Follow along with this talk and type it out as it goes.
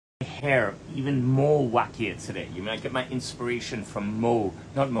hair even more wackier today. You mean I get my inspiration from Mo,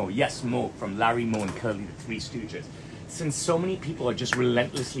 not Mo, yes, Mo, from Larry Moe and Curly, the Three Stooges. Since so many people are just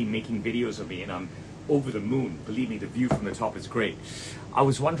relentlessly making videos of me and I'm over the moon, believe me, the view from the top is great. I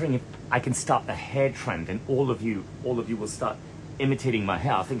was wondering if I can start a hair trend and all of you will start imitating my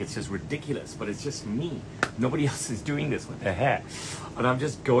hair. I think it's just ridiculous, but it's just me. Nobody else is doing this with their hair. And I'm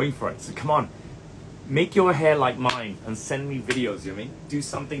just going for it. So come on, make your hair like mine and send me videos, you know what I mean? Do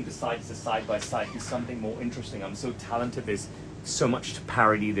something besides the side by side, do something more interesting. I'm so talented, there's so much to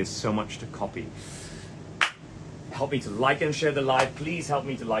parody, there's so much to copy. Help me to like and share the live. Please help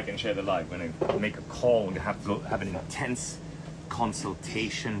me to like and share the live. When I make a call, I'm gonna have an intense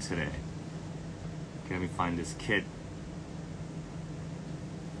consultation today. Okay, let me find this kid.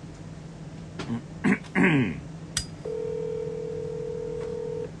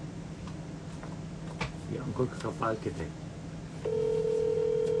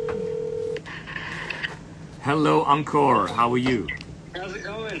 Hello, Angkor. How are you? How's it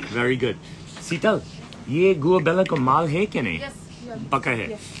going? Very good. Sital, ye Gua Bella ko mal hai ke nahi? Yes. Yeah. Paka hai.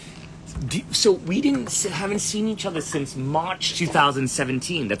 Yes. So we haven't seen each other since March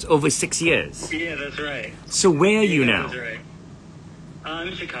 2017. That's over 6 years. Yeah, that's right. So where are you now? That's right. I'm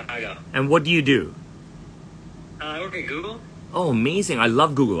in Chicago. And what do you do? I work at Google. Oh, amazing. I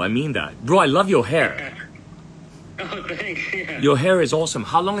love Google. I mean that. Bro, I love your hair. Oh, thanks. Yeah. Your hair is awesome.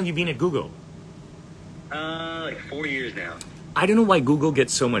 How long have you been at Google? Like 4 years now. I don't know why Google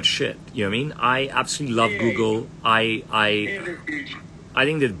gets so much shit. You know what I mean? I absolutely love Google. Yeah, they're huge. I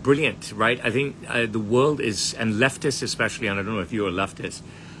think they're brilliant, right? I think the world is, and leftists especially, and I don't know if you're a leftist,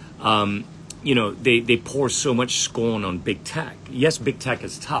 you know, they pour so much scorn on big tech. Yes, big tech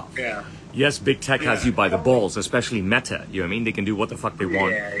is tough. Yeah. Yes, big tech has you by the balls, especially Meta. You know what I mean? They can do what the fuck they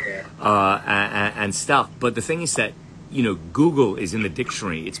want and stuff. But the thing is that, you know, Google is in the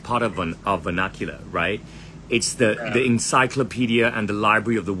dictionary. It's part of vernacular, right? It's the encyclopedia and the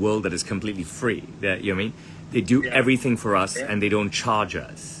library of the world that is completely free. That, you know what I mean? They do everything for us and they don't charge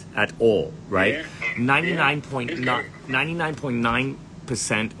us at all, right?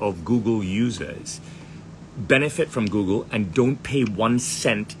 99.9% of Google users benefit from Google and don't pay 1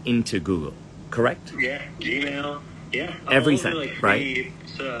 cent into Google, correct? Yeah, Gmail, everything, like right?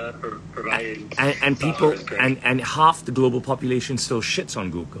 Provided and people and half the global population still shits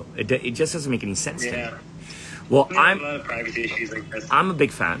on Google. It just doesn't make any sense to me. Well, a lot of privacy issues like this. I'm a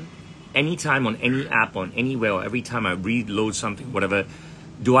big fan. Anytime on any app, on anywhere, or every time I reload something, whatever,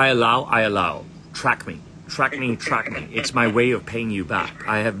 do I allow? I allow. Track me. Track me, track me. It's my way of paying you back.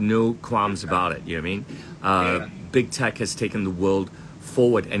 I have no qualms about it, you know what I mean? Big tech has taken the world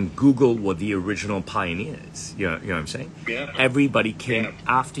forward and Google were the original pioneers. You know what I'm saying? Yeah. Everybody came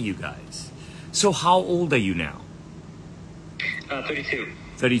after you guys. So how old are you now? 32.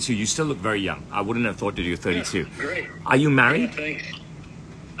 32. You still look very young. I wouldn't have thought that you're 32. Yeah, great. Are you married? Yeah, thanks.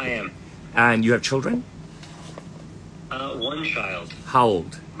 I am. And you have children? 1 child. How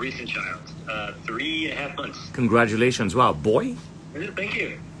old? Recent child. 3.5 months. Congratulations. Wow. Boy? Thank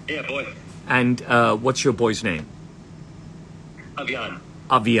you. Yeah, boy. And what's your boy's name? Avian.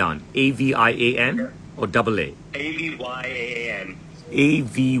 Avian. A-V-I-A-N or double A? A-V-Y-A-A-N.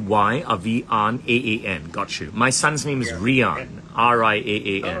 A-V-Y, Avian, A-A-N. Got you. My son's name is Rian.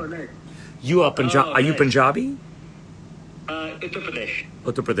 R-I-A-A-N. Oh, nice. You are Are you Punjabi? Uttar Pradesh.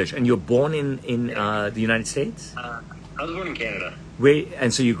 Uttar Pradesh. And you're born in the United States? I was born in Canada.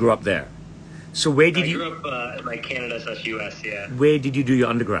 And so you grew up there. So where did I grew up in like Canada/US, yeah. Where did you do your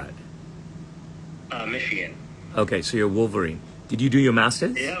undergrad? Michigan. Okay, so you're Wolverine. Did you do your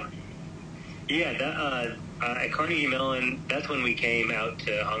master's? Yeah. Yeah, at Carnegie Mellon, that's when we came out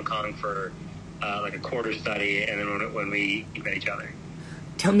to Hong Kong for like a quarter study, and then when we met each other.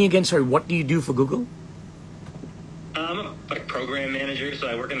 Tell me again, sorry, what do you do for Google? I'm a program manager, so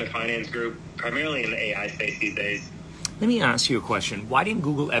I work in the finance group, primarily in the AI space these days. Let me ask you a question. Why didn't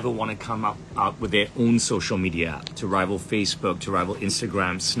Google ever want to come out with their own social media app to rival Facebook, to rival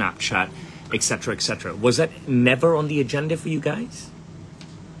Instagram, Snapchat, etc., etc.? Was that never on the agenda for you guys?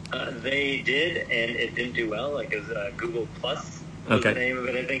 They did, and it didn't do well. Like it was Google Plus was the name of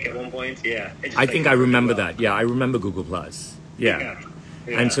it, I think, at one point. Yeah. I think I remember that. Yeah, I remember Google Plus. Yeah.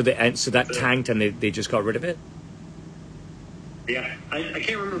 And so that tanked, and they just got rid of it. Yeah, I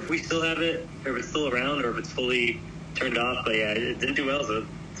can't remember if we still have it, or if it's still around, or if it's fully turned off. But yeah, it didn't do well, so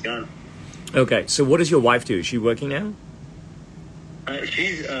it's gone. Okay, so what does your wife do? Is she working now?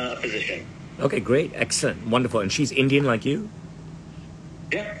 She's a physician. Okay, great, excellent, wonderful. And she's Indian like you?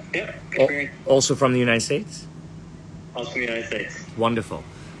 Yeah. Also from the United States? Also from the United States. Wonderful.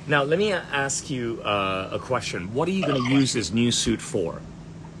 Now, let me ask you a question. What are you going to use this new suit for?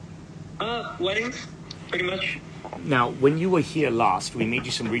 Weddings, pretty much. Now, when you were here last, we made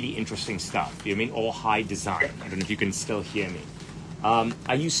you some really interesting stuff. You mean all high design. I don't know if you can still hear me.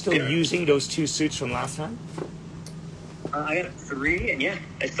 Are you still using those 2 suits from last time? I got 3, and yeah,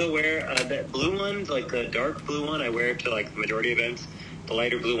 I still wear that blue one, like the dark blue one. I wear to like the majority of events. The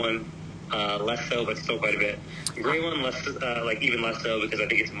lighter blue one, less so, but still quite a bit. The gray one, less, like even less so, because I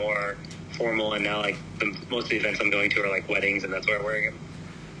think it's more formal. And now, like most of the events I'm going to are like weddings, and that's where I'm wearing them.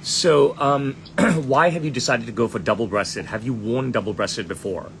 So, why have you decided to go for double-breasted? Have you worn double-breasted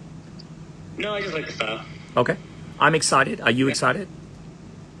before? No, I just like the style. Okay. I'm excited. Are you excited?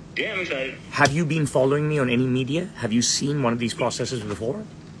 Yeah, I'm excited. Have you been following me on any media? Have you seen one of these processes before?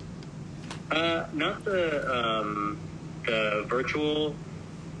 Not the virtual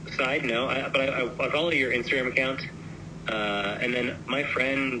side, no. But I follow your Instagram account. And then my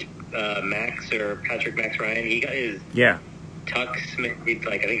friend Max, or Patrick Max Ryan, he got his tux made,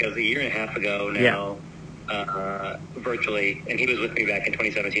 like I think it was a year and a half ago now, virtually, and he was with me back in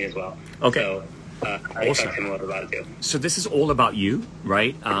 2017 as well. Okay. So I talked to him a little about it too. So this is all about you,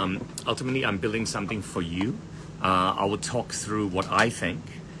 right? Ultimately, I'm building something for you. I will talk through what I think,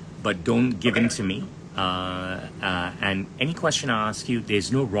 but don't give in to me. And any question I ask you,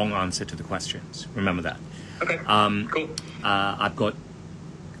 there's no wrong answer to the questions. Remember that. Okay. Cool.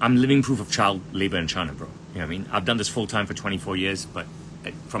 I'm living proof of child labor in China, bro. You know what I mean? I've done this full time for 24 years, but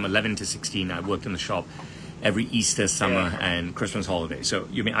from 11 to 16, I worked in the shop every Easter, summer, and Christmas holiday. So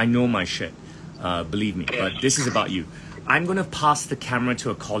I know my shit. Believe me. But this is about you. I'm going to pass the camera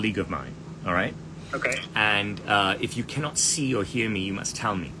to a colleague of mine. All right? Okay. And if you cannot see or hear me, you must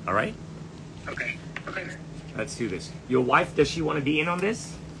tell me. All right? Okay. Okay. Let's do this. Your wife, does she want to be in on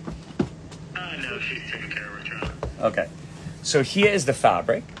this? No, she's taking care of her child. Okay. So here is the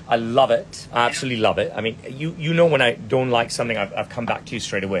fabric. I love it. I absolutely love it. I mean, you know when I don't like something, I've come back to you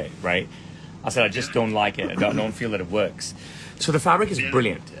straight away, right? I said I just don't like it. I don't feel that it works. So the fabric is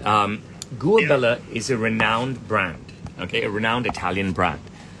brilliant. Guabella is a renowned brand, okay? A renowned Italian brand.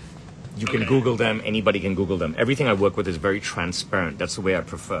 You can Google them. Anybody can Google them. Everything I work with is very transparent. That's the way I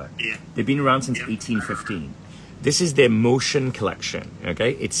prefer. They've been around since 1815. This is their Motion collection,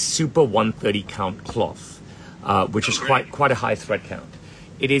 okay? It's super 130 count cloth, which is quite a high thread count.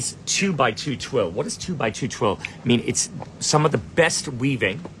 It is 2x2 twill. What does 2x2 twill mean? It's some of the best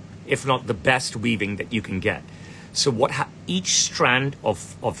weaving, if not the best weaving that you can get. So each strand of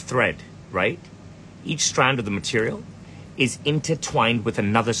thread, right? Each strand of the material is intertwined with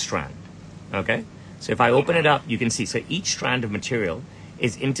another strand, okay? So if I open it up, you can see. So each strand of material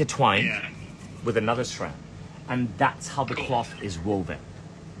is intertwined with another strand. And that's how the cloth is woven.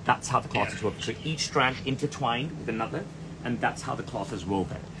 That's how the cloth is woven. So each strand intertwined with another, and that's how the cloth is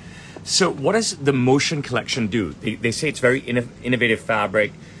woven. So what does the Motion collection do? They say it's very innovative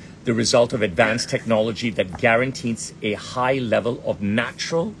fabric, the result of advanced technology that guarantees a high level of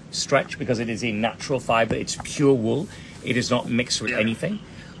natural stretch, because it is a natural fiber. It's pure wool. It is not mixed with anything.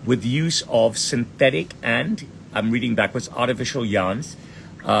 With use of synthetic and, I'm reading backwards, artificial yarns,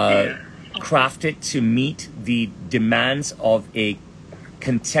 crafted to meet the demands of a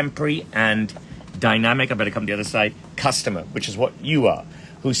contemporary and dynamic, I better come to the other side, customer, which is what you are,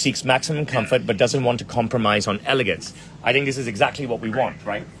 who seeks maximum comfort but doesn't want to compromise on elegance. I think this is exactly what we want,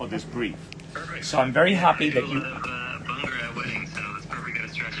 right, for this brief. Perfect. So I'm very happy that you... Bunga at weddings, so it's perfect at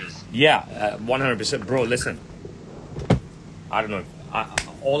stretches. Yeah, 100%. Bro, listen. I don't know.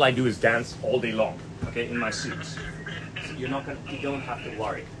 All I do is dance all day long, okay, in my suits. So you don't have to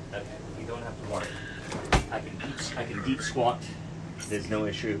worry. Okay? You don't have to worry. I can deep squat. There's no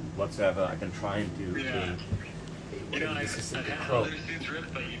issue whatsoever. I can try and do I've had other suits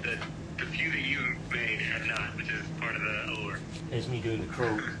ripped, but the few that you made have not, which is part of the allure. Here's me doing the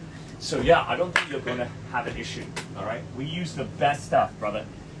crow. So yeah, I don't think you're going to have an issue, all right? We use the best stuff, brother.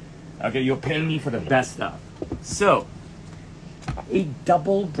 Okay, you're paying me for the best stuff. So, a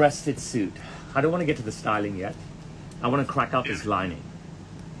double-breasted suit. I don't want to get to the styling yet. I want to crack out this lining.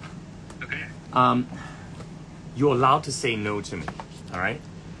 Okay. You're allowed to say no to me, all right?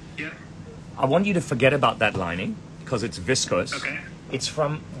 Yeah. I want you to forget about that lining because it's viscose. Okay. It's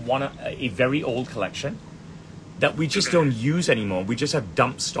from a very old collection that we just don't use anymore. We just have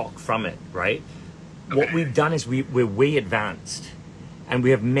dumped stock from it, right? Okay. What we've done is we're way advanced, and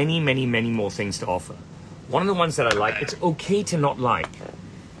we have many, many, many more things to offer. One of the ones that I like, it's okay to not like,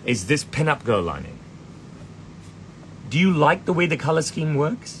 is this pinup girl lining. Do you like the way the color scheme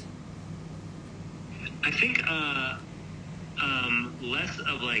works? I think less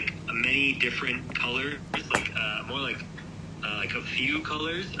of like many different colors, like more like a few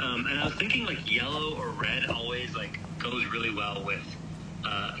colors. And I was thinking like yellow or red always like goes really well with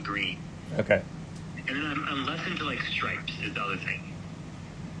green. Okay. And then I'm less into like stripes is the other thing.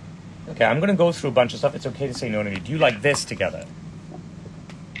 Okay, I'm gonna go through a bunch of stuff. It's okay to say no to me. Do you like this together?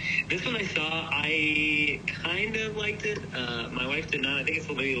 This one I saw, I kind of liked it. My wife did not. I think it's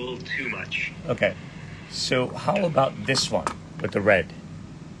maybe a little too much. Okay. So how about this one with the red?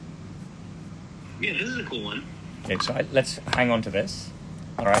 Yeah, this is a cool one. Okay, so let's hang on to this.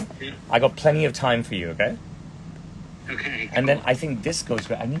 All right. Yeah. I got plenty of time for you. Okay. Okay. And then I think this goes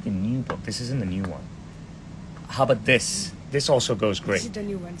great. I need the new book. This isn't the new one. How about this? This also goes This great. is the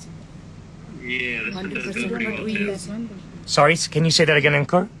new one. Yeah, this one does 100% go pretty what well we too. use. Sorry, can you say that again,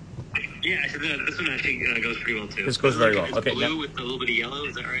 Ankur? Yeah, I said that this one actually goes pretty well too. This goes very well. It's Okay, blue now- with a little bit of yellow.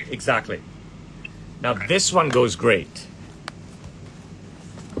 Is that right? Exactly. Now this one goes great.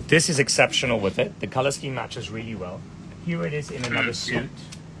 This is exceptional with it. The color scheme matches really well. Here it is in another suit.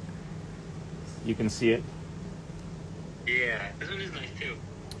 You can see it. Yeah, this one is nice too.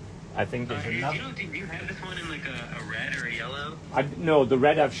 I think there's Do enough. you have this one in like a red or a yellow? No, the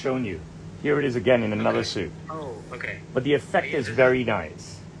red I've shown you. Here it is again in another Okay. suit. Oh, okay. But the effect is very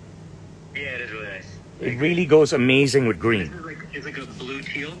nice. Yeah, it is really nice. It really goes amazing with This green. is like it's like a blue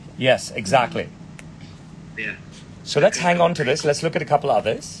teal. Yes, exactly. Yeah. So let's hang on to this. Let's look at a couple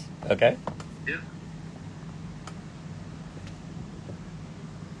others. Okay. Yeah.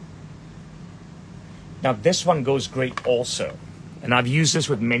 Now this one goes great also. And I've used this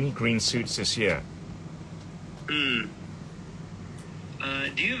with many green suits this year. Hmm.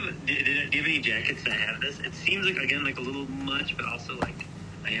 Do you have any jackets that have this? It seems like again like a little much, but also like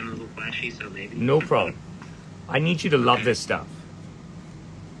I am a little flashy, so maybe. No problem. I need you to love this stuff.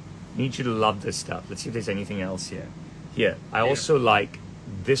 Need you to love this stuff. Let's see if there's anything else here. Here, I also like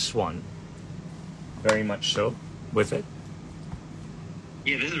this one very much so with it.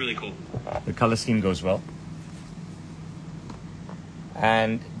 Yeah, this is really cool. The color scheme goes well.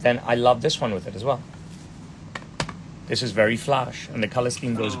 And then I love this one with it as well. This is very flash and the color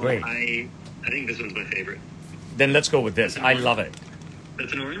scheme goes great. I think this one's my favorite. Then let's go with this. I love it.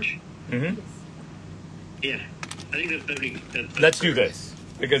 That's an orange. Hmm. Yeah, I think that's Let's do this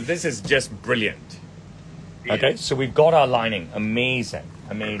because this is just brilliant. Yeah. Okay, so we've got our lining. Amazing,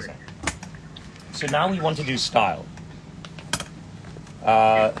 amazing. So now we want to do style.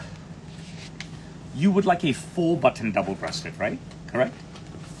 You would like a 4-button double-breasted, right? Correct?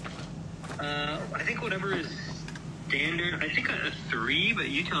 I think whatever is standard. I think a 3, but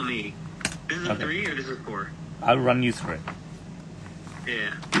you tell me. This is a Okay. 3 or this is 4? I'll run you through it.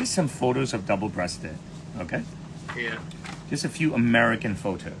 Yeah, Here's some photos of double-breasted. Okay, yeah. just a few American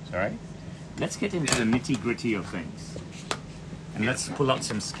photos. All right. Let's get into the nitty-gritty of things, and let's pull out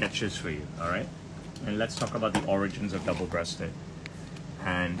some sketches for you. All right, and let's talk about the origins of double-breasted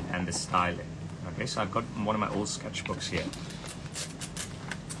and the styling. Okay, so I've got one of my old sketchbooks here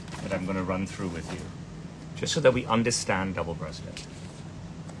that I'm going to run through with you, just so that we understand double-breasted.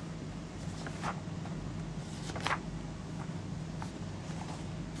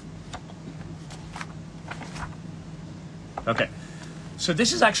 Okay, so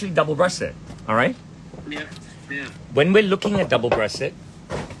this is actually double-breasted, all right? Yeah, yeah. When we're looking at double-breasted,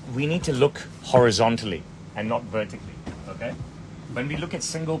 we need to look horizontally and not vertically, okay? When we look at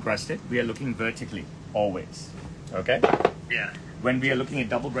single-breasted, we are looking vertically, always, okay? Yeah. When we are looking at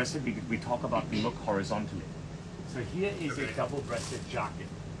double-breasted, we talk about we look horizontally. So here is a double-breasted jacket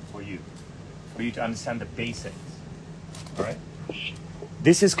for you to understand the basics, all right?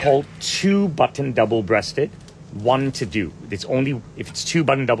 This is called 2-button double-breasted, 1 to do. It's only, if it's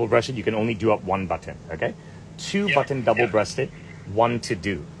 2-button double-breasted, you can only do up 1 button, okay? 2-button double-breasted, 1 to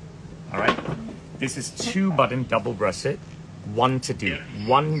do, all right? This is 2-button double-breasted, 1 to do,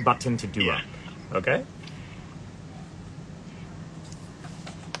 1 button to do up, okay?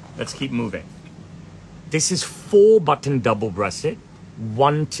 Let's keep moving. This is 4-button double-breasted,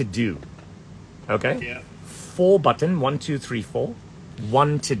 1 to do, okay? Yeah. 4-button, 1, 2, 3, 4,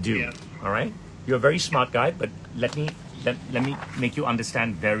 1 to do, Yeah. all right? You're a very smart guy, but let me make you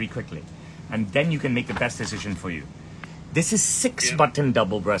understand very quickly. And then you can make the best decision for you. This is 6-button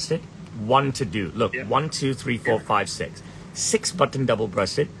double-breasted, 1 to do. Look, 1, 2, 3, 4, 5, 6. 6-button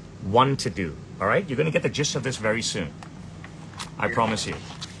double-breasted, 1 to do. All right? You're going to get the gist of this very soon. I promise you.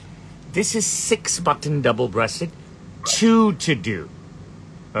 This is 6-button double-breasted, 2 to do.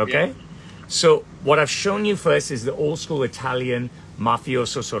 Okay? Yeah. So what I've shown you first is the old school Italian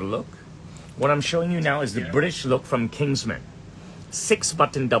mafioso sort of look. What I'm showing you now is the British look from Kingsman.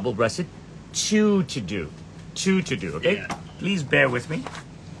 6-button double-breasted, 2 to do. 2 to do, okay? Yeah. Please bear with me.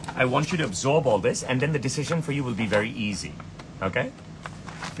 I want you to absorb all this, and then the decision for you will be very easy, okay?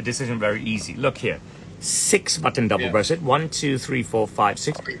 The decision very easy. Look here. 6 button double-breasted. 1, 2, 3, 4, 5,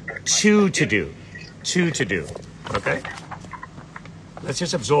 6. 2 to do. 2 to do. Okay? Let's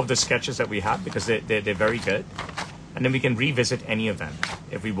just absorb the sketches that we have because they're very good. And then we can revisit any of them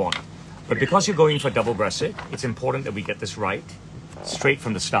if we want. But because you're going for double-breasted, it's important that we get this right straight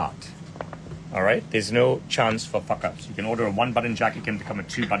from the start. All right? There's no chance for fuck-ups. You can order a 1-button jacket, it can become a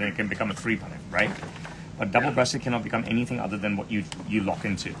 2-button, it can become a 3-button, right? But double-breasted cannot become anything other than what you lock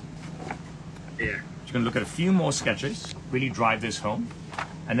into. Yeah. You can look at a few more sketches, really drive this home,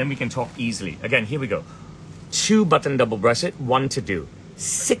 and then we can talk easily. Again, here we go. 2-button double-breasted, 1 to do.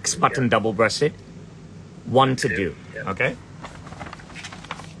 6-button double-breasted, 1 to do. Okay?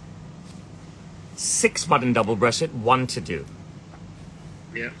 6-button double-breasted, 1 to do.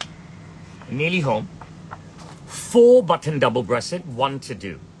 Yeah. Nearly home. 4-button double-breasted, 1 to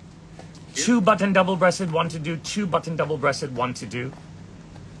do. 2-button double-breasted, 1 to do. 2-button double-breasted, 1 to do.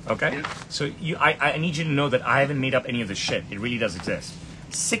 Okay? Yeah. So I need you to know that I haven't made up any of this shit. It really does exist.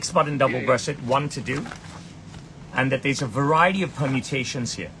 6-button double-breasted, 1 to do. And that there's a variety of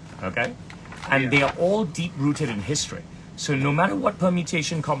permutations here. Okay? And they are all deep-rooted in history. So no matter what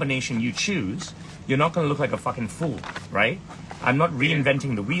permutation combination you choose, you're not going to look like a fucking fool, right? I'm not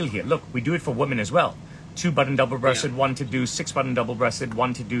reinventing the wheel here. Look, we do it for women as well. 2-button double-breasted, 1 to do. 6-button double-breasted,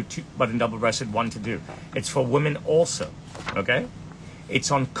 1 to do. 2-button double-breasted, 1 to do. It's for women also, okay?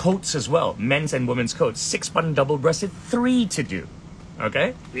 It's on coats as well, men's and women's coats. 6-button double-breasted, 3 to do,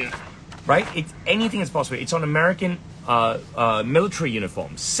 okay? Yeah. Right? It's anything is possible. It's on American military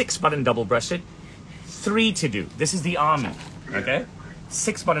uniforms. 6-button double-breasted, 3 to do. This is the Army, okay?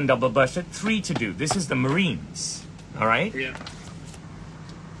 6-button double-breasted, 3 to do. This is the Marines. All right? Yeah.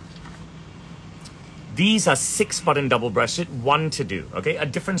 These are 6-button double-breasted, 1 to do. Okay? A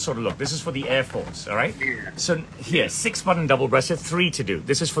different sort of look. This is for the Air Force. All right? Yeah. So here, 6-button double-breasted, 3 to do.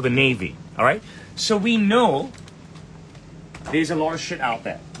 This is for the Navy. All right? So we know there's a lot of shit out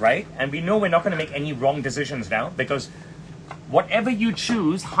there, right? And we know we're not going to make any wrong decisions now because whatever you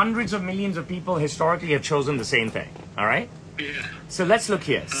choose, hundreds of millions of people historically have chosen the same thing. All right? Yeah. So let's look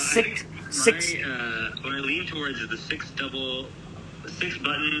here. What I lean towards is the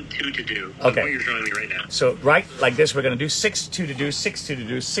 6-button, 2 to do. Okay. What you're showing me right now. So right like this, we're going to do 6, 2 to do, 6, 2 to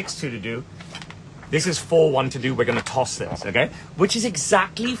do, 6, 2 to do. This is 4, 1 to do. We're going to toss this, okay? Which is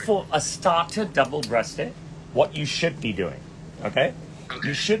exactly for a starter double-breasted what you should be doing, okay?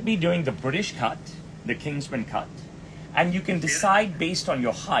 You should be doing the British cut, the Kingsman cut, and you can decide based on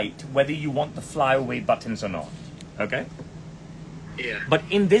your height whether you want the flyaway buttons or not, okay? Yeah. But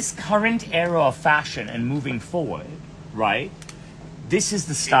in this current era of fashion and moving forward, right, this is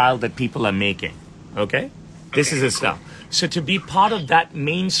the style that people are making, okay? This is the style. So to be part of that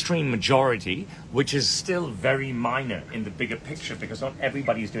mainstream majority, which is still very minor in the bigger picture because not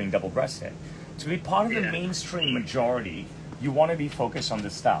everybody is doing double-breasted, to be part of the mainstream majority, you want to be focused on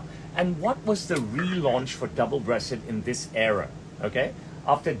this style. And what was the relaunch for double-breasted in this era, okay?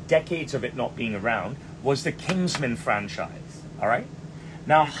 After decades of it not being around, was the Kingsman franchise. All right.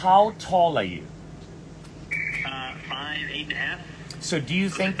 Now, how tall are you? 5, 8.5. So, do you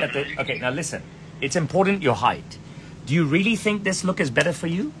think that the okay? Now, listen. It's important your height. Do you really think this look is better for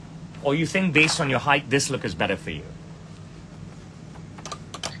you, or you think based on your height this look is better for you?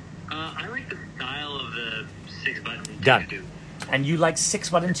 I like the style of the 6-button. Done. 2 to do. And you like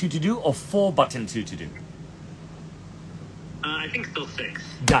 6-button 2 to do or 4-button 2 to do? I think still 6.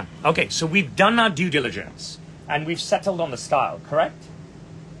 Done. Okay. So we've done our due diligence and we've settled on the style. Correct?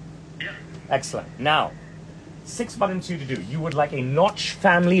 Yeah. Excellent. Now, 6-button 2 to do. You would like a notch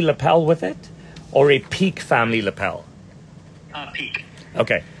family lapel with it, or a peak family lapel? Peak.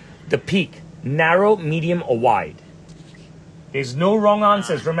 Okay. The peak, narrow, medium, or wide? There's no wrong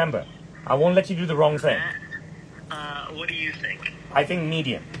answers, remember. I won't let you do the wrong thing. What do you think? I think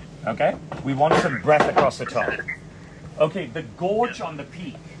medium, okay? We want some breadth across the top. Okay, the gorge on the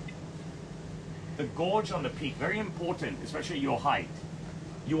peak. The gorge on the peak, very important, especially your height.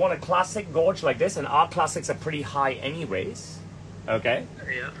 You want a classic gorge like this, and our classics are pretty high anyways, okay?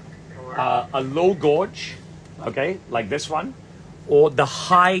 Yeah. A low gorge, okay, like this one, or the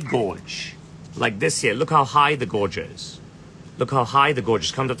high gorge, like this here. Look how high the gorge is. Look how high the gorge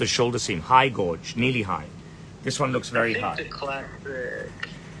is. Comes up the shoulder seam. High gorge, nearly high. This one looks very high. The classic.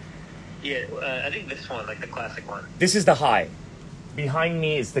 Yeah, I think this one, like the classic one. This is the high. Behind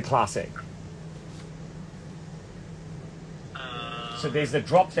me is the classic. So there's the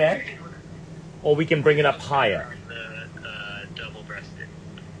drop there, or we can bring it up higher. The double-breasted.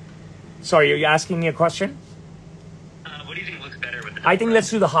 Sorry, are you asking me a question? What do you think looks better with the I think let's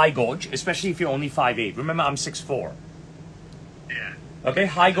do the high gorge, especially if you're only 5'8". Remember, I'm 6'4". Yeah. Okay,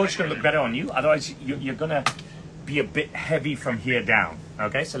 high goat's gonna look better on you. Otherwise, you're gonna be a bit heavy from here down.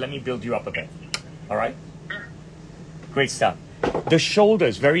 Okay, so let me build you up a bit. All right? Great stuff. The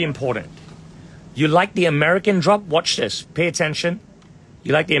shoulders, very important. You like the American drop? Watch this. Pay attention.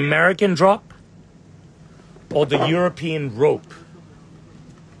 You like the American drop or the European rope?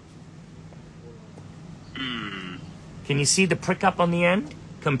 Can you see the prick up on the end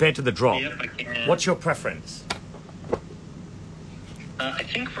compared to the drop? Yep, I can. What's your preference? I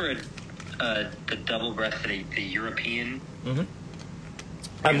think for the double-breasted, the European.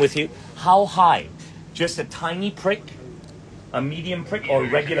 I'm with you. How high? Just a tiny prick, a medium prick, or a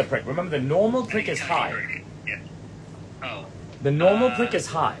regular prick? Remember, the normal prick is high. Yeah. Oh. The normal prick is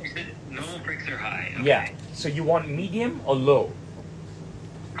high. Normal pricks are high. Okay. Yeah. So you want medium or low?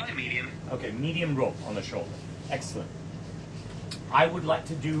 Probably medium. Okay, medium rope on the shoulder. Excellent. I would like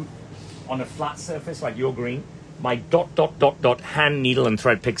to do on a flat surface like your green, my ... hand, needle, and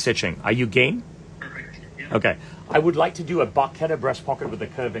thread pick stitching. Are you game? Perfect. Yeah. Okay. I would like to do a buck header breast pocket with a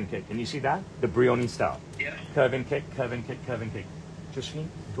curve and kick. Can you see that? The Brioni style. Yeah. Curve and kick, curve and kick, curve and kick. Josephine,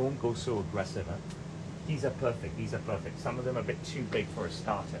 don't go so aggressive. Huh? These are perfect. These are perfect. Some of them are a bit too big for a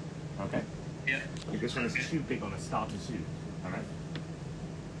starter. Okay? Yeah. This one is too big on a starter suit. All right?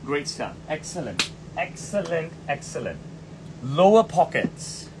 Great stuff. Excellent. Excellent. Excellent. Lower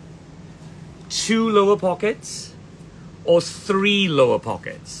pockets. 2 lower pockets or 3 lower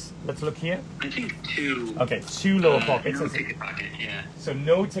pockets? Let's look here. I think 2. Okay, 2 lower pockets. No ticket pocket, yeah. So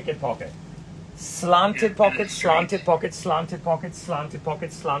no ticket pocket. Slanted pockets, slanted pockets, slanted pockets, slanted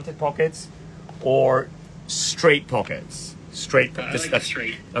pockets, slanted pockets, or straight pockets. Straight. I like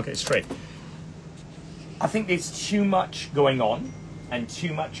straight. Okay, straight. I think there's too much going on and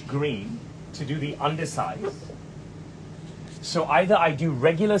too much green to do the undersize. So either I do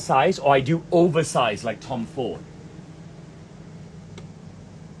regular size or I do oversize like Tom Ford.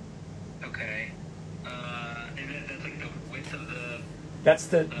 Okay. And that's like the width of the... That's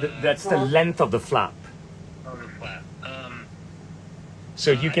the length of the flap. Of the flap. So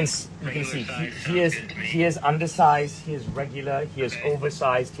you can see size here's undersized, here's regular, here's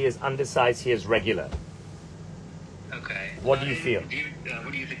oversized, here's undersized, here's regular. Okay. What do you feel?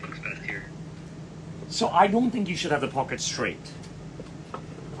 What do you think looks best here? So I don't think you should have the pocket straight.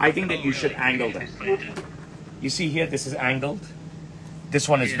 I think that you should angle them. You see here, this is angled. This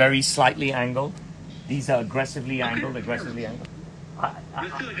one is very slightly angled. These are aggressively angled, aggressively angled.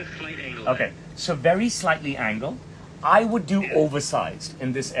 Let's do like a slight angle. Okay, so very slightly angled. I would do oversized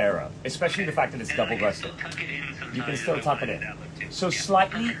in this era, especially the fact that it's double-breasted. You can still tuck it in. So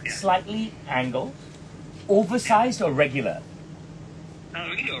slightly angled, oversized or regular?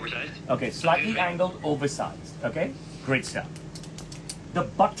 We can do oversized. Okay, slightly angled, oversized. Okay, great stuff. The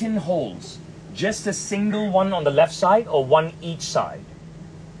buttonholes, just a single one on the left side or one each side?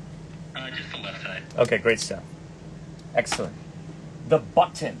 Just the left side. Okay, great stuff. Excellent. The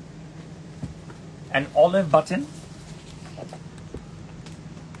button, an olive button.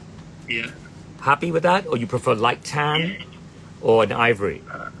 Yeah. Happy with that, or you prefer light tan or an ivory?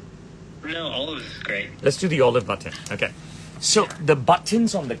 No, olive is great. Let's do the olive button. Okay. So the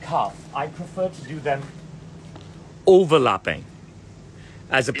buttons on the cuff, I prefer to do them overlapping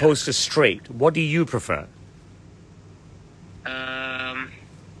as opposed to straight. What do you prefer?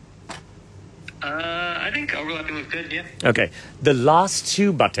 I think overlapping looks good, yeah. Okay. The last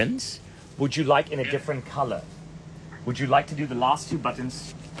 2 buttons, would you like in a different color? Would you like to do the last 2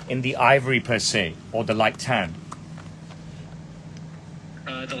 buttons in the ivory per se, or the light tan?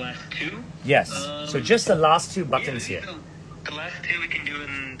 The last 2? Yes. So just the last 2 buttons here. The last 2 we can do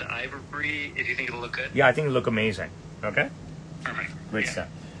in the ivory if you think it'll look good. Yeah, I think it'll look amazing. Okay? Perfect. Great stuff.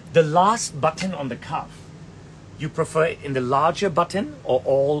 The last button on the cuff, you prefer it in the larger button or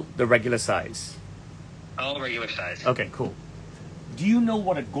all the regular size? All regular size. Okay, cool. Do you know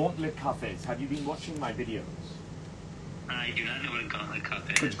what a gauntlet cuff is? Have you been watching my videos? I do not know what a gauntlet cuff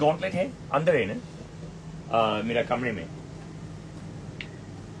is. कुछ gauntlet है अंदर है ना मेरा कमरे में.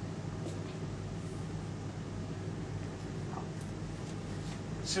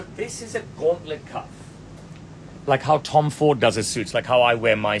 So this is a gauntlet cuff, like how Tom Ford does his suits, like how I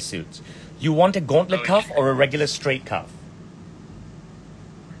wear my suits. You want a gauntlet cuff or a regular straight cuff?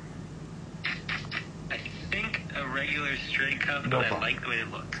 I think a regular straight cuff, No but problem. I like the way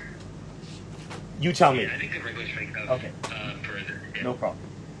it looks. You tell me. Yeah, I think a regular straight cuff. Okay. Further. Yeah. No problem.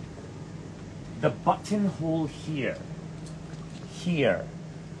 The buttonhole here, here,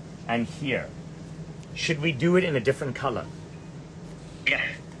 and here. Should we do it in a different color? Yeah.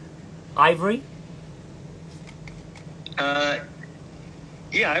 Ivory?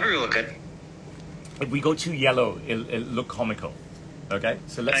 Yeah, ivory will look good. If we go too yellow, it'll look comical. Okay,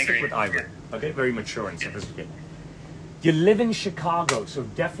 so let's I stick agree. with ivory. Okay, very mature and sophisticated. You live in Chicago, so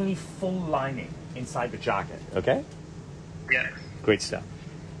definitely full lining inside the jacket. Okay, Yeah. great stuff.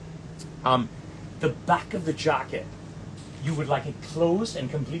 The back of the jacket, you would like it closed and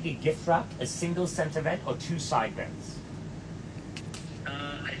completely gift wrapped, a single center vent or two side vents?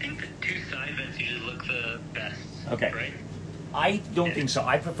 I think the two side vents usually look the best. Okay. Right? I don't think so.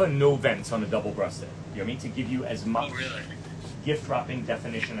 I prefer no vents on a double breasted. You know what I mean? To give you as much Oh, really? gift wrapping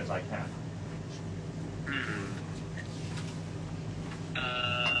definition as I can.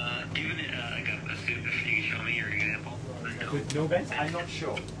 Do you like a suit if you can show me your example? No. With no vents, I'm not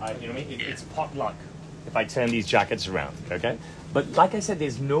sure. You know what I mean? It's potluck if I turn these jackets around, okay? But like I said,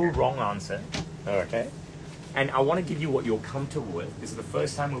 there's no wrong answer, okay? And I want to give you what you're comfortable with. This is the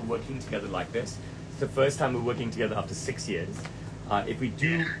first time we're working together like this. It's the first time we're working together after 6 years. If we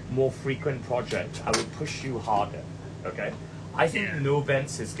do more frequent projects, I will push you harder, okay? I think no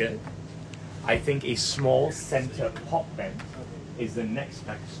vents is good. I think a small center pop vent is the next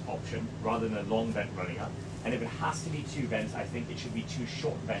option rather than a long vent running up. And if it has to be two vents, I think it should be two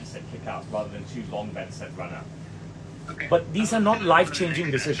short vents that kick out rather than two long vents that run up. Okay. But these are not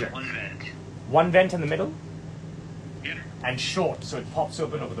life-changing decisions. One vent. One vent in the middle Yeah. and short, so it pops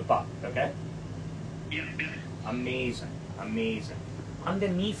open over the butt, okay? Yeah. Yeah. Amazing, amazing.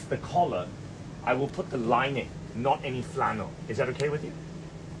 Underneath the collar, I will put the lining, not any flannel. Is that okay with you?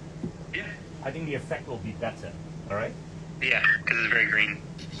 Yeah. I think the effect will be better, all right? Yeah, because it's very green.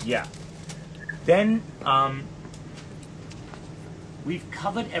 Yeah. Then, we've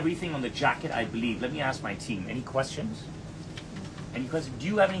covered everything on the jacket, I believe. Let me ask my team. Any questions? Any questions? Do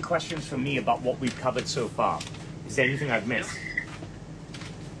you have any questions for me about what we've covered so far? Is there anything I've missed?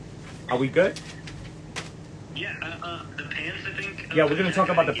 Are we good? Yeah. The pants, I think. Yeah, we're going to talk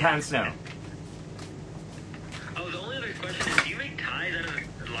about the pants now. Oh, the only other question is, do you make ties out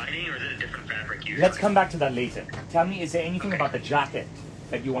of lining, or is it a different fabric usually? Let's come back to that later. Tell me, is there anything about the jacket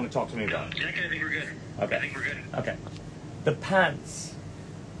that you want to talk to me No, about? jacket, I think we're good. Okay. I think we're good. Okay. The pants.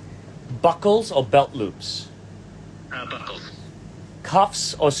 Buckles or belt loops? Buckles.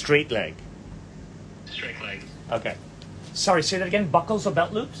 Cuffs or straight leg? Straight leg. Okay. Sorry, say that again. Buckles or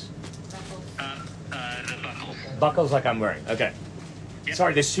belt loops? The buckles. Buckles like I'm wearing. Okay. Yep.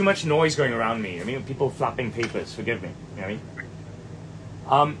 Sorry, there's too much noise going around me. I mean, people flapping papers. Forgive me. You know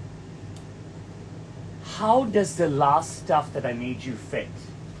what I mean? How does the last stuff that I made you fit?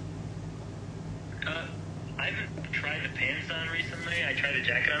 I haven't tried the pants on recently. I tried the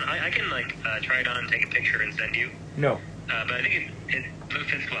jacket on. I can try it on and take a picture and send you. No. But I think it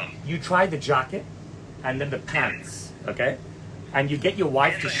fits well. You try the jacket and then the pants, okay? And you get your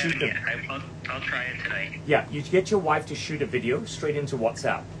wife to Pants I shoot haven't the... yet. I'll try it tonight. Yeah, you get your wife to shoot a video straight into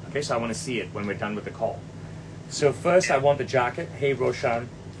WhatsApp. Okay, so I want to see it when we're done with the call. So first I want the jacket. Hey Roshan,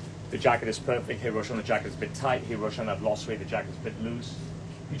 the jacket is perfect. Hey Roshan, the jacket is a bit tight. Hey Roshan, I've lost weight, the jacket is a bit loose.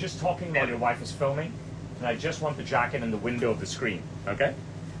 You're just talking while your wife is filming. And I just want the jacket in the window of the screen, okay?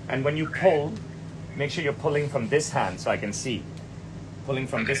 And when you pull, make sure you're pulling from this hand so I can see. Pulling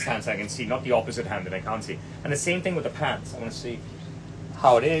from this hand so I can see, not the opposite hand that I can't see. And the same thing with the pants. I want to see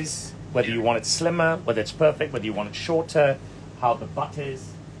how it is, whether you want it slimmer, whether it's perfect, whether you want it shorter, how the butt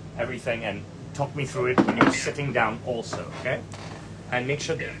is, everything, and talk me through it when you're sitting down also, okay? And make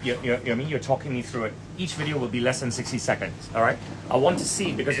sure that you're talking me through it. Each video will be less than 60 seconds, all right? I want to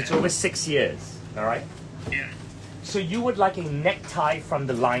see, because it's over 6 years, all right? Yeah. So you would like a necktie from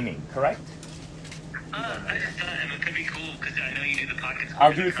the lining, correct? I just thought it could be cool because I know you do the pockets.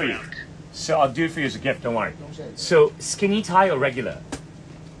 I'll do it for you. So I'll do it for you as a gift, don't worry. So skinny tie or regular?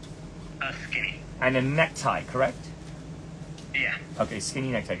 Skinny. And a necktie, correct? Yeah. Okay, skinny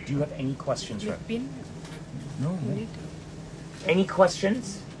necktie. Do you have any questions for Pin? No. Any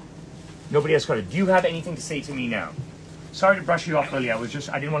questions? Nobody has questions. Do you have anything to say to me now? Sorry to brush you off earlier. I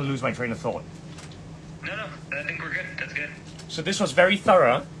didn't want to lose my train of thought. No, I think we're good. That's good. So this was very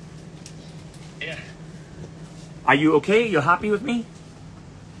thorough. Yeah. Are you okay? You're happy with me?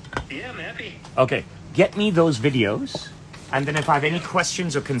 Yeah, I'm happy. Okay. Get me those videos, and then if I have any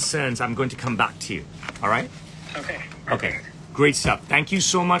questions or concerns, I'm going to come back to you. All right? Okay. Okay. Great stuff. Thank you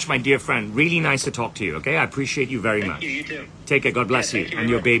so much, my dear friend. Really nice to talk to you, okay? I appreciate you very Thank much. you. You too. Take care. God bless Yeah, you. thank you And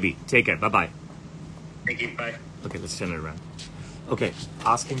very your much. baby. Take care. Bye-bye. Thank you. Bye. Okay, let's turn it around. Okay,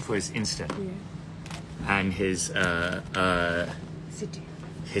 ask him for his Insta and his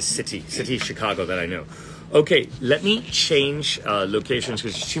city Chicago that I know. Okay, let me change locations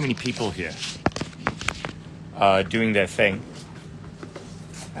because there's too many people here doing their thing.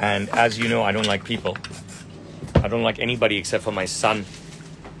 And as you know, I don't like people. I don't like anybody except for my son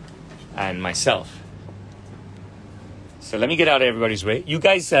and myself. So let me get out of everybody's way. You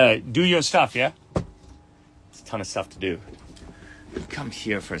guys do your stuff, yeah? It's a ton of stuff to do. Come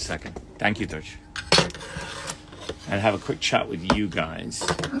here for a second. Thank you, Turch. And have a quick chat with you guys.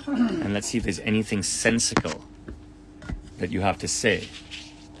 And let's see if there's anything sensical that you have to say.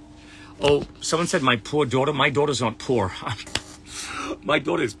 Oh, someone said my poor daughter. My daughter's not poor. My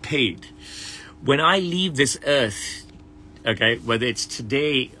daughter's paid. When I leave this earth, okay, whether it's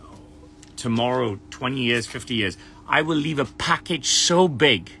today, tomorrow, 20 years, 50 years, I will leave a package so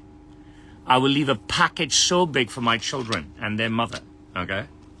big. I will leave a package so big for my children and their mother, okay?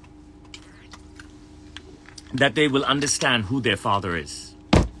 That they will understand who their father is.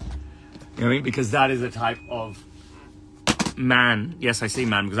 You know what I mean? Because that is the type of man. Yes, I say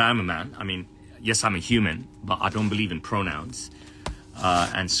man because I am a man. I mean, yes, I'm a human, but I don't believe in pronouns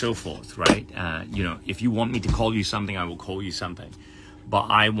and so forth, right? You know, if you want me to call you something, I will call you something. But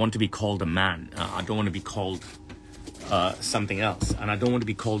I want to be called a man. I don't want to be called something else. And I don't want to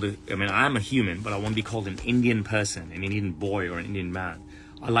be called, I mean, I am a human, but I want to be called an Indian person, an Indian boy or an Indian man.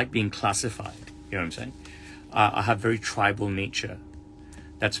 I like being classified. You know what I'm saying? I have very tribal nature.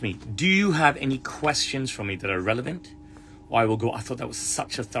 That's me. Do you have any questions for me that are relevant? Or I will go. I thought that was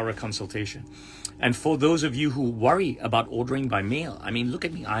such a thorough consultation. And for those of you who worry about ordering by mail, I mean, look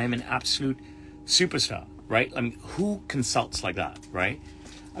at me. I am an absolute superstar, right? I mean, who consults like that, right?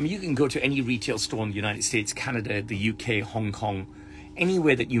 I mean, you can go to any retail store in the United States, Canada, the UK, Hong Kong,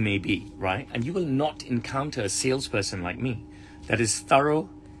 anywhere that you may be, right? And you will not encounter a salesperson like me that is thorough,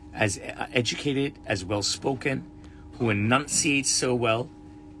 as educated, as well-spoken, who enunciates so well.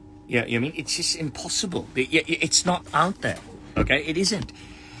 Yeah, I mean, it's just impossible. It's not out there, okay? It isn't.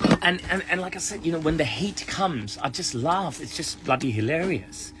 And like I said, you know, when the hate comes, I just laugh. It's just bloody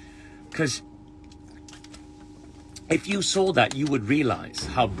hilarious. Because if you saw that, you would realize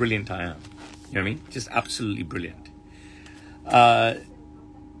how brilliant I am. You know what I mean? Just absolutely brilliant.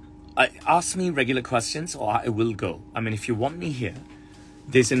 Ask me regular questions or I will go. I mean, if you want me here,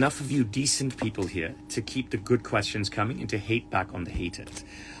 there's enough of you decent people here to keep the good questions coming and to hate back on the haters.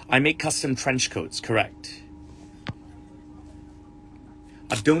 I make custom trench coats, correct.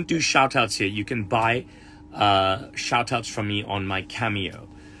 I don't do shout outs here. You can buy shout outs from me on my Cameo.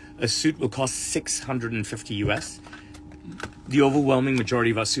 A suit will cost $650 US. The overwhelming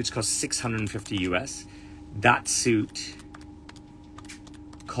majority of our suits cost $650 US. That suit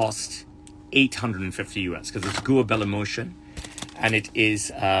cost $850 US because it's Guabella Motion and it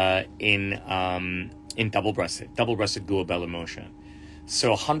is in double-breasted Guabella Motion.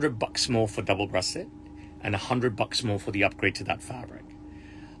 So $100 more for double-breasted and $100 more for the upgrade to that fabric.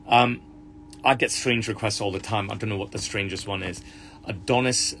 I get strange requests all the time. I don't know what the strangest one is.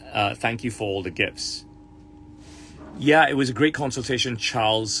 Adonis, thank you for all the gifts. Yeah, it was a great consultation,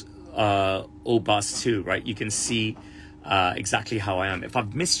 Charles Obas too, right? You can see exactly how I am. If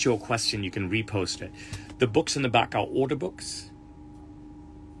I've missed your question, you can repost it. The books in the back are order books.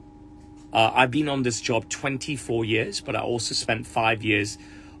 I've been on this job 24 years, but I also spent 5 years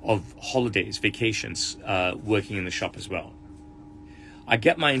of holidays, vacations, working in the shop as well. I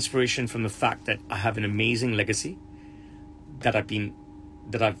get my inspiration from the fact that I have an amazing legacy that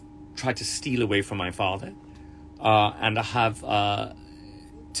I've tried to steal away from my father. And I have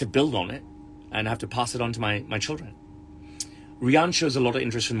to build on it and I have to pass it on to my children. Rian shows a lot of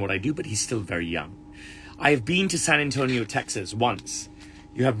interest in what I do, but he's still very young. I have been to San Antonio, Texas once.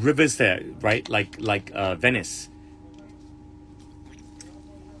 You have rivers there, right? Like Venice.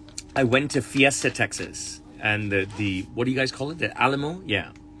 I went to Fiesta, Texas. And the what do you guys call it? The Alamo? Yeah.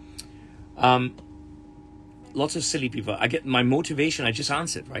 Lots of silly people. I get my motivation. I just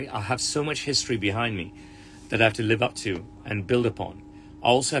answered, right? I have so much history behind me that I have to live up to and build upon. I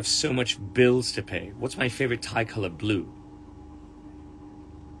also have so much bills to pay. What's my favorite tie color? Blue.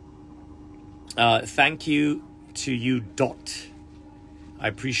 Thank you to you, Dot. I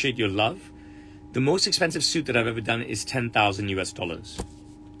appreciate your love. The most expensive suit that I've ever done is $10,000 US.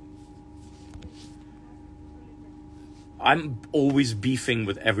 I'm always beefing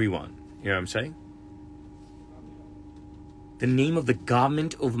with everyone. You know what I'm saying? The name of the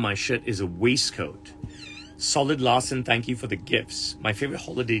garment over my shirt is a waistcoat. Solid Larson, thank you for the gifts. My favorite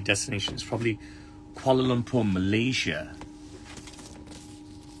holiday destination is probably Kuala Lumpur, Malaysia.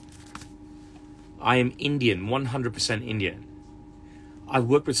 I am Indian, 100% Indian. I've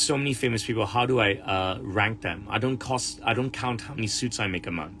worked with so many famous people. How do I rank them? I don't count how many suits I make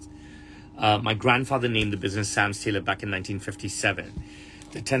a month. My grandfather named the business Sam's Tailor back in 1957.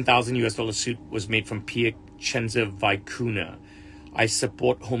 The $10,000 US suit was made from Piacenza Vicuna. I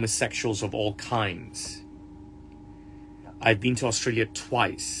support homosexuals of all kinds. I've been to Australia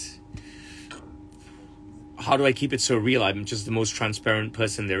twice. how do I keep it so real? I'm just the most transparent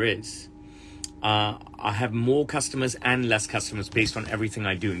person there is. I have more customers and less customers based on everything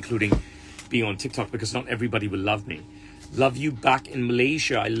I do, including being on TikTok, because not everybody will love me. Love you back in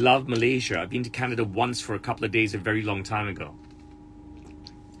Malaysia. I love Malaysia. I've been to Canada once for a couple of days a very long time ago.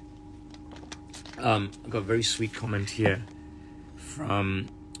 I've got a very sweet comment here from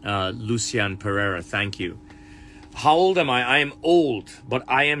Lucian Pereira. Thank you. How old am I? I am old, but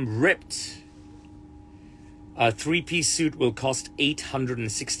I am ripped. A 3-piece suit will cost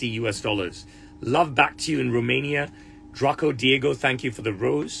 $860 US. Love back to you in Romania. Draco Diego, thank you for the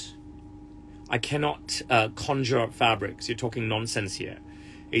rose. I cannot conjure up fabrics. You're talking nonsense here.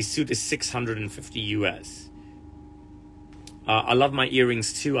 A suit is $650 US. I love my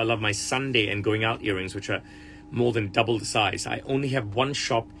earrings too. I love my Sunday and going out earrings, which are more than double the size. I only have one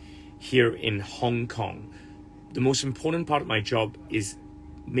shop here in Hong Kong. The most important part of my job is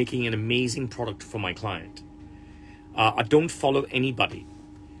making an amazing product for my client. I don't follow anybody.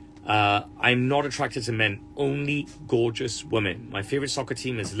 I'm not attracted to men, only gorgeous women. My favorite soccer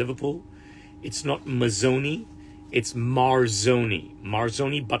team is Liverpool. It's not Mazzoni, it's Marzoni.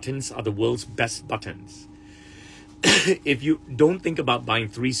 Marzoni buttons are the world's best buttons. If you don't think about buying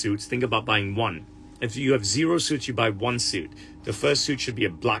 3 suits, think about buying 1. If you have 0 suits, you buy 1 suit. The first suit should be a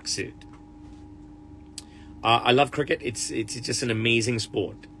black suit. I love cricket. It's just an amazing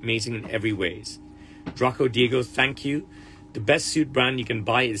sport. Amazing in every ways. Draco Diego, thank you. The best suit brand you can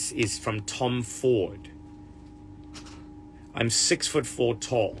buy is from Tom Ford. I'm 6'4"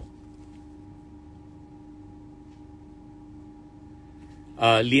 tall.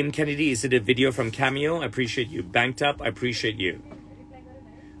 Liam Kennedy, is it a video from Cameo? I appreciate you. Banked Up, I appreciate you.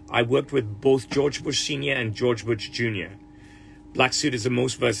 I worked with both George Bush Sr. and George Bush Jr. Black suit is the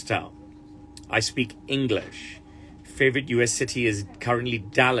most versatile. I speak English. Favorite US city is currently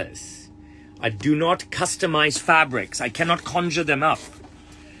Dallas. I do not customize fabrics. I cannot conjure them up.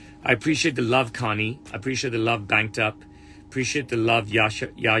 I appreciate the love, Connie. I appreciate the love, Banked Up. Appreciate the love,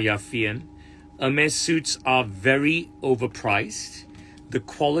 Yaya Fian. Hermes suits are very overpriced. The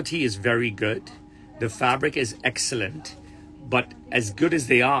quality is very good. The fabric is excellent. But as good as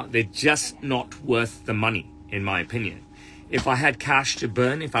they are, they're just not worth the money, in my opinion. If I had cash to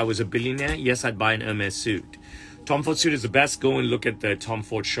burn, if I was a billionaire, yes, I'd buy an Hermes suit. Tom Ford suit is the best. Go and look at the Tom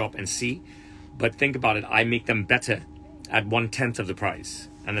Ford shop and see. But think about it. I make them better at 1/10 of the price.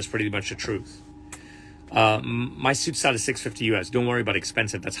 And that's pretty much the truth. My suit start at $650 US. Don't worry about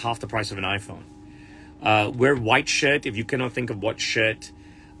expensive. That's half the price of an iPhone. Wear white shirt. If you cannot think of what shirt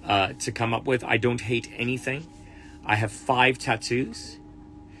to come up with, I don't hate anything. I have 5 tattoos.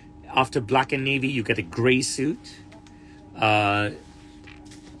 After black and navy, you get a gray suit. I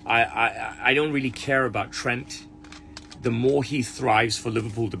don't really care about Trent. The more he thrives for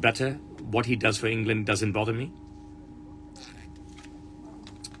Liverpool, the better. What he does for England doesn't bother me.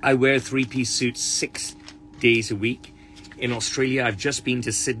 I wear 3-piece suits 6 days a week. In Australia, I've just been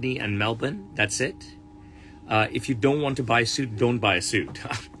to Sydney and Melbourne. That's it. If you don't want to buy a suit, don't buy a suit.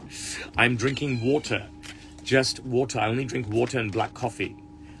 I'm drinking water. Just water. I only drink water and black coffee.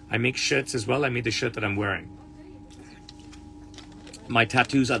 I make shirts as well. I made the shirt that I'm wearing. My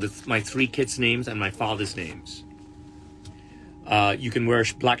tattoos are my 3 kids' names and my father's names. You can wear a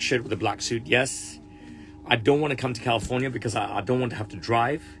black shirt with a black suit. Yes. I don't want to come to California because I don't want to have to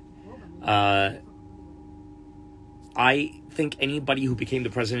drive. I think anybody who became the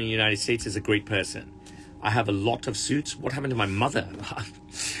president of the United States is a great person. I have a lot of suits. What happened to my mother?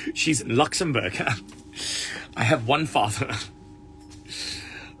 She's in Luxembourg. I have one father.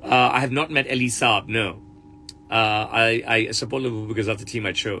 I have not met Elie Saab, no. I support Liverpool because that's the team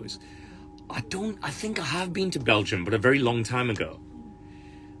I chose. I think I have been to Belgium, but a very long time ago.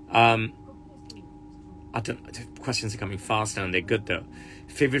 The questions are coming fast now and they're good though.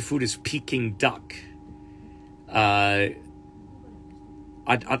 Favorite food is Peking duck. I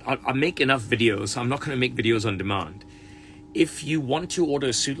make enough videos. I'm not going to make videos on demand. If you want to order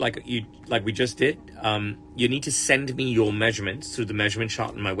a suit like we just did, you need to send me your measurements through the measurement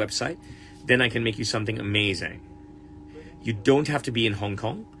chart on my website. Then I can make you something amazing. You don't have to be in Hong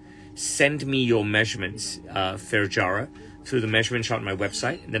Kong. Send me your measurements, Fairjara, through the measurement chart on my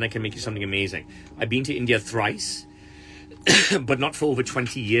website, and then I can make you something amazing. I've been to India thrice, but not for over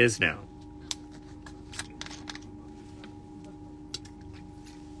 20 years now.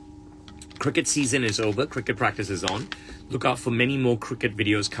 Cricket season is over. Cricket practice is on. Look out for many more cricket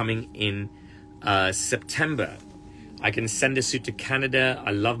videos coming in September. I can send a suit to Canada.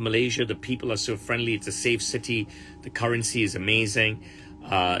 I love Malaysia. The people are so friendly. It's a safe city. The currency is amazing.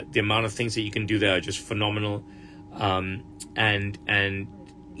 The amount of things that you can do there are just phenomenal. And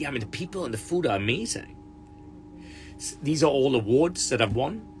yeah, I mean, the people and the food are amazing. These are all awards that I've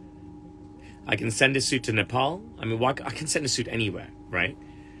won. I can send a suit to Nepal. I mean, I can send a suit anywhere, right?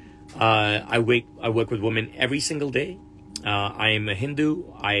 I work with women every single day. I am a Hindu.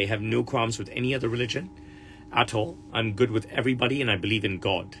 I have no qualms with any other religion at all. I'm good with everybody, and I believe in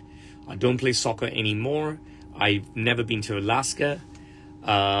God. I don't play soccer anymore. I've never been to Alaska.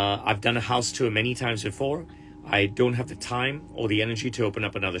 I've done a house tour many times before. I don't have the time or the energy to open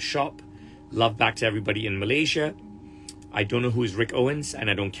up another shop. Love back to everybody in Malaysia. I don't know who is Rick Owens, and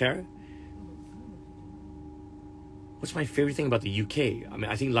I don't care. What's my favorite thing about the UK? I mean,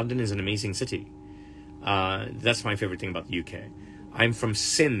 I think London is an amazing city. That's my favorite thing about the UK. I'm from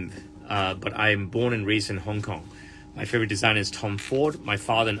Sindh, but I am born and raised in Hong Kong. My favorite designer is Tom Ford. My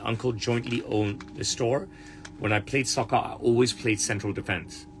father and uncle jointly owned the store. When I played soccer, I always played central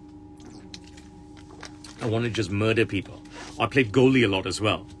defense. I wanted to just murder people. I played goalie a lot as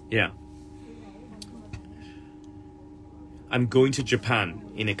well. Yeah. I'm going to Japan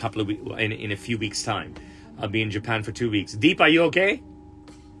in a couple of weeks, in a few weeks' time. I'll be in Japan for 2 weeks. Deep, are you okay?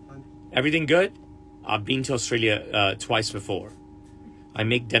 Everything good? I've been to Australia twice before. I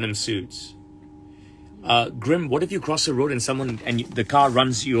make denim suits. Grim, what if you cross the road and the car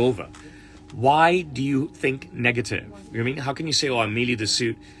runs you over? Why do you think negative? You know what I mean? How can you say, oh, I mail you the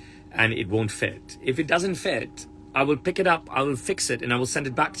suit and it won't fit? If it doesn't fit, I will pick it up, I will fix it, and I will send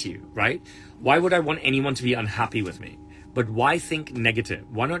it back to you, right? Why would I want anyone to be unhappy with me? But why think negative?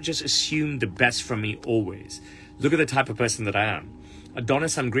 Why not just assume the best from me always? Look at the type of person that I am.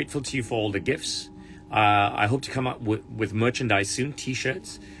 Adonis, I'm grateful to you for all the gifts. I hope to come up with merchandise soon,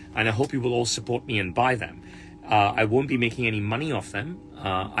 t-shirts, and I hope you will all support me and buy them. I won't be making any money off them.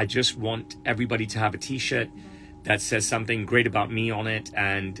 I just want everybody to have a t-shirt that says something great about me on it,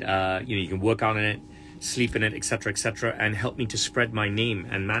 and you can work out in it, sleep in it, etc., and help me to spread my name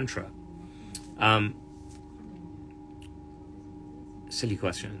and mantra. Silly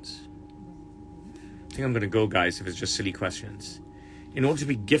questions. I think I'm going to go, guys, if it's just silly questions. In order to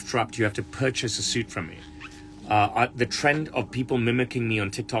be gift wrapped, you have to purchase a suit from me. The trend of people mimicking me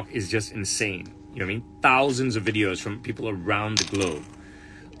on TikTok is just insane. You know what I mean? Thousands of videos from people around the globe.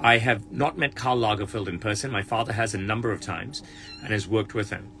 I have not met Karl Lagerfeld in person. My father has a number of times and has worked with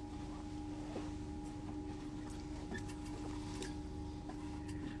him.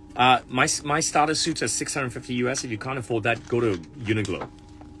 My starter suits are $650 US. If you can't afford that, go to Uniqlo.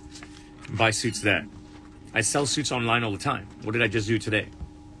 Buy suits there. I sell suits online all the time. What did I just do today?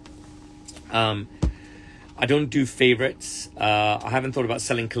 I don't do favorites. I haven't thought about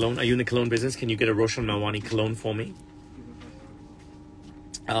selling cologne. Are you in the cologne business? Can you get a Roshan Malwani cologne for me?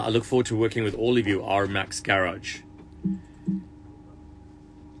 I look forward to working with all of you, R Max Garage.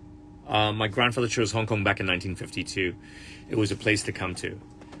 My grandfather chose Hong Kong back in 1952. It was a place to come to.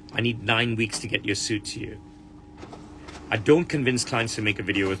 I need 9 weeks to get your suit to you. I don't convince clients to make a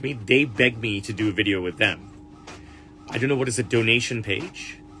video with me. They beg me to do a video with them. I don't know what is a donation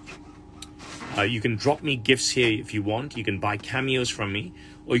page. You can drop me gifts here if you want. You can buy cameos from me,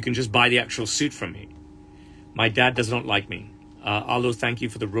 or you can just buy the actual suit from me. My dad does not like me. Arlo, thank you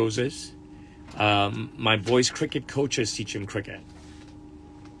for the roses. My boys' cricket coaches teach him cricket.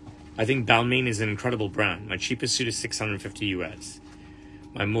 I think Balmain is an incredible brand. My cheapest suit is $650 US.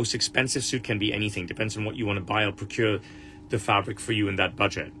 My most expensive suit can be anything. Depends on what you want to buy. I'll procure the fabric for you in that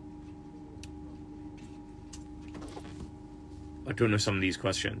budget. I don't know some of these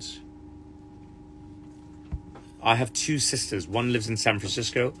questions. I have 2 sisters. One lives in San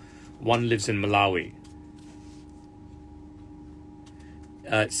Francisco. One lives in Malawi.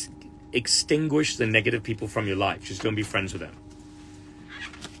 Extinguish the negative people from your life. Just don't be friends with them.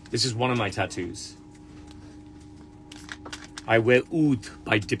 This is one of my tattoos. I wear Oud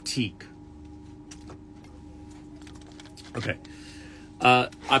by Diptyque. Okay. I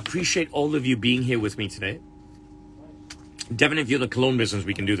appreciate all of you being here with me today. Devin, if you're in the cologne business,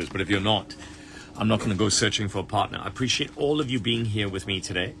 we can do this. But if you're not, I'm not going to go searching for a partner. I appreciate all of you being here with me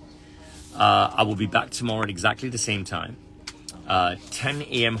today. I will be back tomorrow at exactly the same time. 10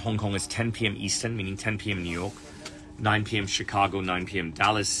 a.m. Hong Kong is 10 p.m. Eastern, meaning 10 p.m. New York. 9 p.m. Chicago, 9 p.m.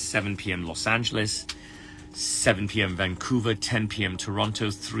 Dallas, 7 p.m. Los Angeles, 7 p.m. Vancouver, 10 p.m.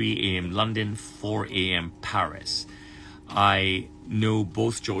 Toronto, 3 a.m. London, 4 a.m. Paris. I know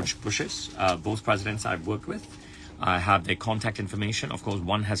both George Bushes, both presidents I've worked with. I have their contact information. Of course,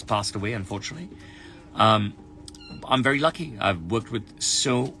 one has passed away, unfortunately. I'm very lucky. I've worked with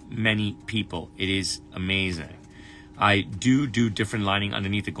so many people. It is amazing. I do different lining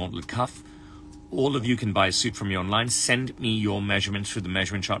underneath the gauntlet cuff. All of you can buy a suit from me online. Send me your measurements through the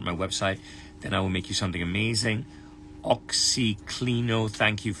measurement chart on my website. Then I will make you something amazing. OxyCleano,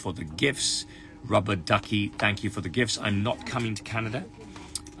 thank you for the gifts. Rubber Ducky, thank you for the gifts. I'm not coming to Canada.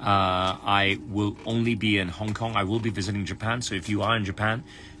 I will only be in Hong Kong. I will be visiting Japan. So if you are in Japan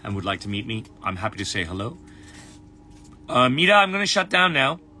and would like to meet me, I'm happy to say hello. Mira, I'm going to shut down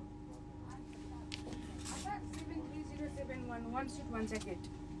now.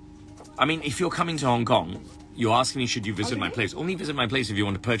 I mean, if you're coming to Hong Kong, you're asking me, should you visit my place? Only visit my place if you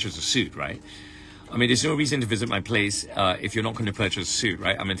want to purchase a suit, right? I mean, there's no reason to visit my place if you're not going to purchase a suit,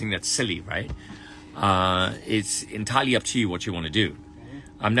 right? I mean, I think that's silly, right? It's entirely up to you what you want to do.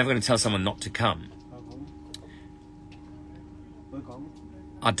 I'm never going to tell someone not to come.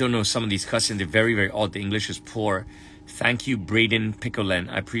 I don't know some of these questions. They're very, very odd. The English is poor. Thank you, Braden Picolen.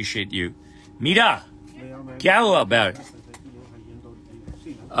 I appreciate you. Mira, kya hua about?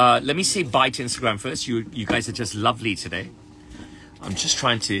 Let me say bye to Instagram first. You guys are just lovely today. I'm just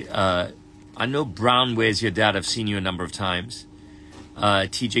trying to... I know Brown, where's your dad? I've seen you a number of times.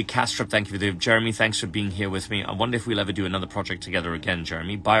 TJ Castrop, thank you for the... Jeremy, thanks for being here with me. I wonder if we'll ever do another project together again,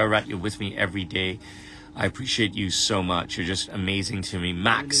 Jeremy. BioRat, you're with me every day. I appreciate you so much. You're just amazing to me.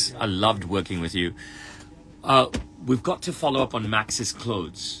 Max, I loved working with you. We've got to follow up on Max's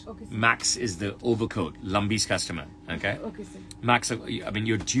clothes. Okay, Max is the overcoat, Lumby's customer. Okay? Okay, sir. Max, I mean,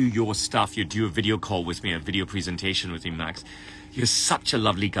 you do your stuff. You do a video call with me, a video presentation with me, Max. You're such a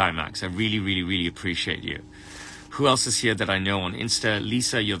lovely guy, Max. I really, really, really appreciate you. Who else is here that I know on Insta?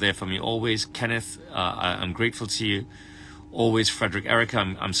 Lisa, you're there for me always. Kenneth, I'm grateful to you. Always. Frederick,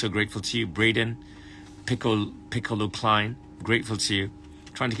 Erica, I'm so grateful to you. Braden, Piccolo Klein, grateful to you.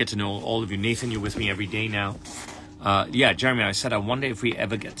 Trying to get to know all of you. Nathan, you're with me every day now. Yeah, Jeremy, I said, I wonder if we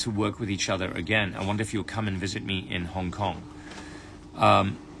ever get to work with each other again. I wonder if you'll come and visit me in Hong Kong.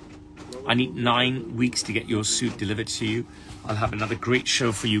 I need 9 weeks to get your suit delivered to you. I'll have another great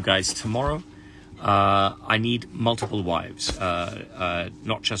show for you guys tomorrow. I need multiple wives,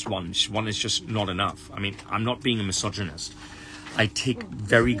 not just one. One is just not enough. I mean, I'm not being a misogynist. I take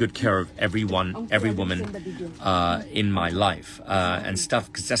very good care of everyone, every woman in my life and stuff,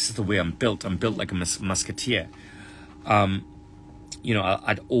 because that's just the way I'm built. I'm built like a musketeer. You know,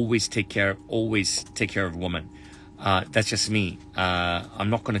 I'd always take care of a woman. That's just me. I'm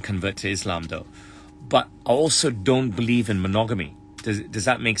not going to convert to Islam though. But I also don't believe in monogamy. Does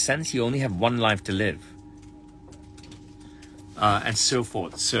that make sense? You only have one life to live. And so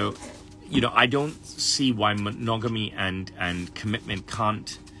forth. So, you know, I don't see why monogamy and commitment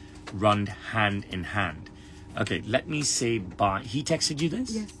can't run hand in hand. Okay, let me say bye. He texted you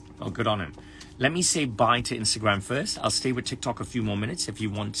this? Yes. Oh, good on him. Let me say bye to Instagram first. I'll stay with TikTok a few more minutes if you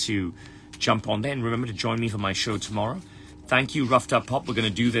want to jump on there. And remember to join me for my show tomorrow. Thank you, Roughed Up Pop. We're going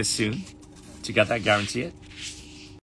to do this soon. Together, I guarantee it.